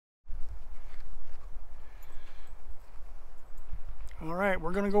All right,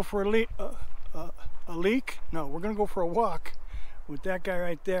 we're gonna go for a leak. No, we're gonna go for a walk with that guy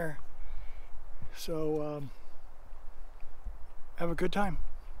right there. So have a good time.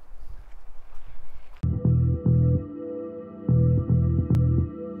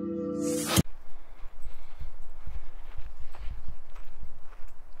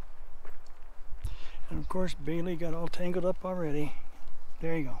 And of course, Bailey got all tangled up already.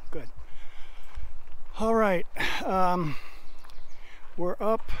 There you go, good. All right, we're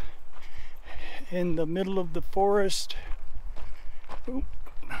up in the middle of the forest. Oop.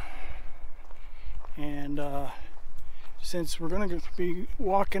 And since we're gonna be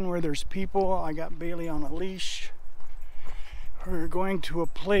walking where there's people, I got Bailey on a leash. We're going to a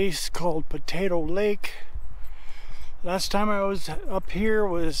place called Potato Lake. Last time I was up here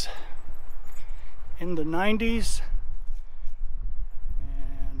was in the 90s.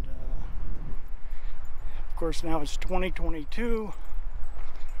 And of course now it's 2022.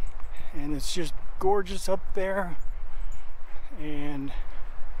 And it's just gorgeous up there. And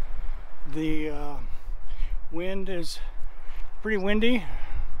the wind is pretty windy,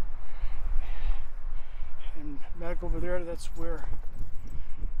 and back over there, that's where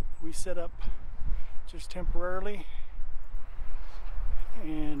we set up just temporarily.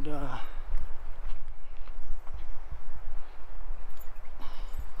 And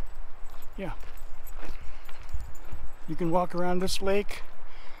yeah, you can walk around this lake.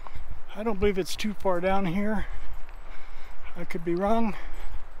 I don't believe it's too far down here. I could be wrong.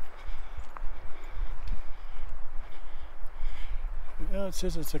 Well, it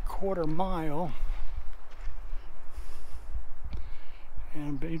says it's a 1/4 mile.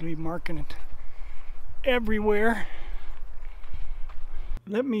 And Bailey marking it everywhere.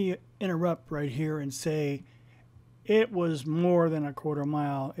 Let me interrupt right here and say it was more than a 1/4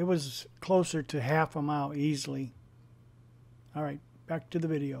 mile. It was closer to 1/2 mile easily. All right, back to the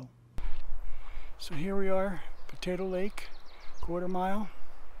video. So here we are, Potato Lake, 1/4 mile.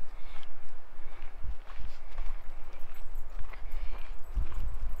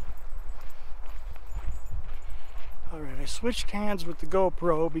 Alright, I switched hands with the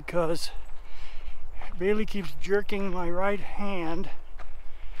GoPro because Bailey keeps jerking my right hand,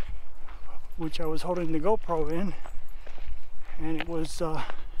 which I was holding the GoPro in, and it was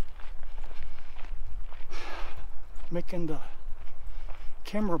making the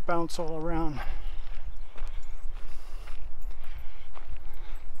camera bounce all around.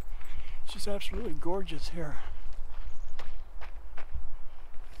 It's just absolutely gorgeous here.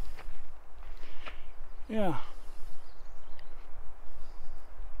 Yeah.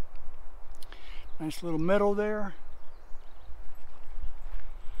 Nice little meadow there.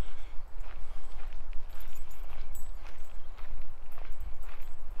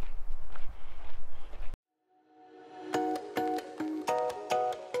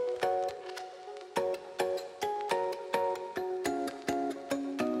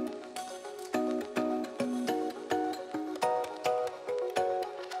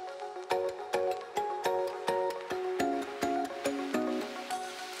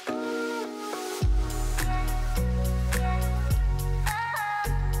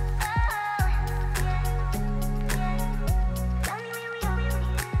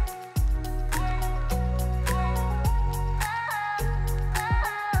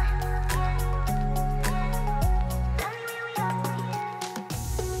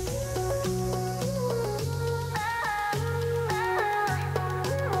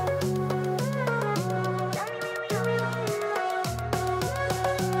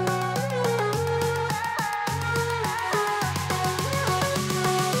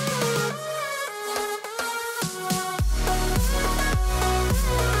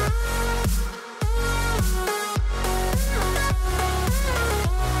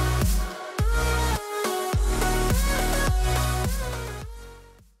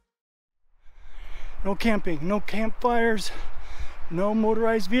 No camping, no campfires, no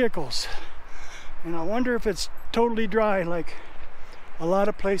motorized vehicles. And I wonder if it's totally dry like a lot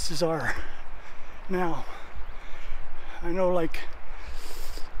of places are now. I know like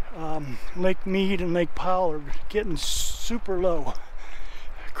Lake Mead and Lake Powell are getting super low,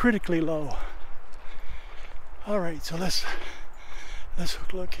 critically low. All right, so let's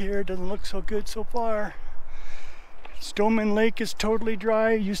look here. It doesn't look so good so far. Stoneman Lake is totally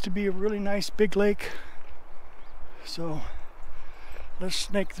dry. It used to be a really nice big lake. So let's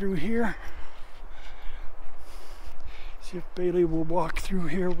snake through here. See if Bailey will walk through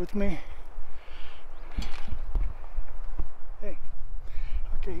here with me. Hey,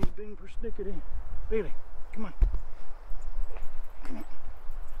 okay, he's being persnickety. Bailey, come on. Come on.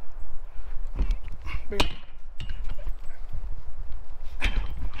 Bailey.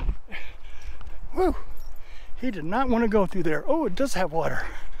 He did not want to go through there. Oh, it does have water.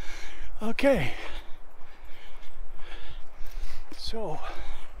 Okay. So,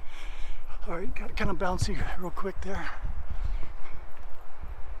 all right, got kind of bouncy real quick there.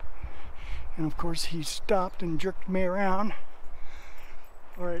 And of course he stopped and jerked me around.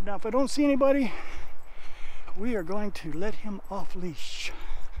 All right, now if I don't see anybody, we are going to let him off leash.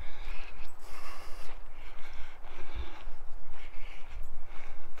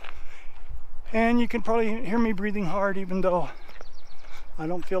 And you can probably hear me breathing hard even though I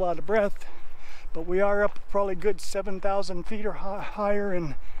don't feel out of breath. But we are up probably good 7,000 feet or higher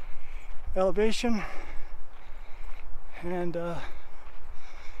in elevation. And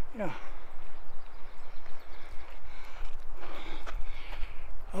yeah.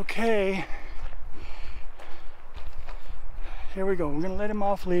 Okay. Here we go. We're gonna let him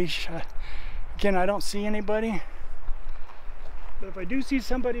off leash. Again, I don't see anybody. But if I do see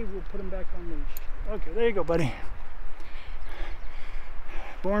somebody, we'll put him back on leash. Okay, there you go, buddy.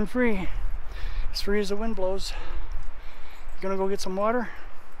 Born free. As free as the wind blows. You gonna go get some water?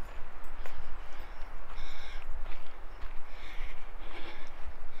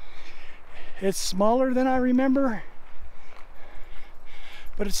 It's smaller than I remember,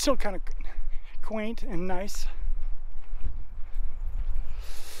 but it's still kind of quaint and nice.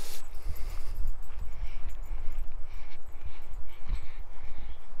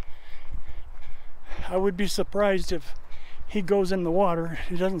 I would be surprised if he goes in the water.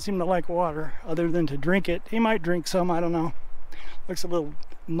 He doesn't seem to like water other than to drink it. He might drink some, I don't know. Looks a little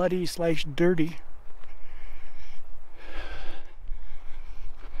muddy slash dirty.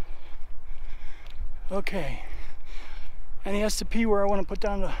 Okay. And he has to pee where I want to put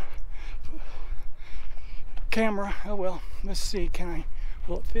down the camera. Oh well, let's see.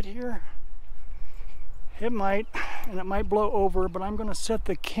 Will it fit here? It might, and it might blow over, but I'm going to set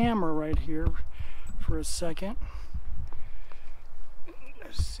the camera right here for a second.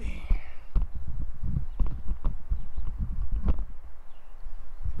 Let's see.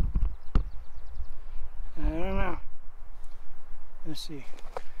 I don't know. Let's see.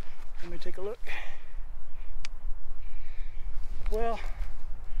 Let me take a look. Well,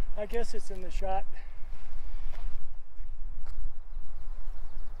 I guess it's in the shot.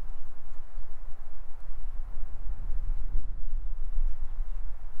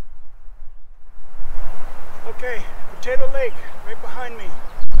 Okay, Potato Lake right behind me.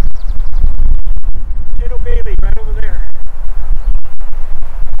 Potato Bailey right over there.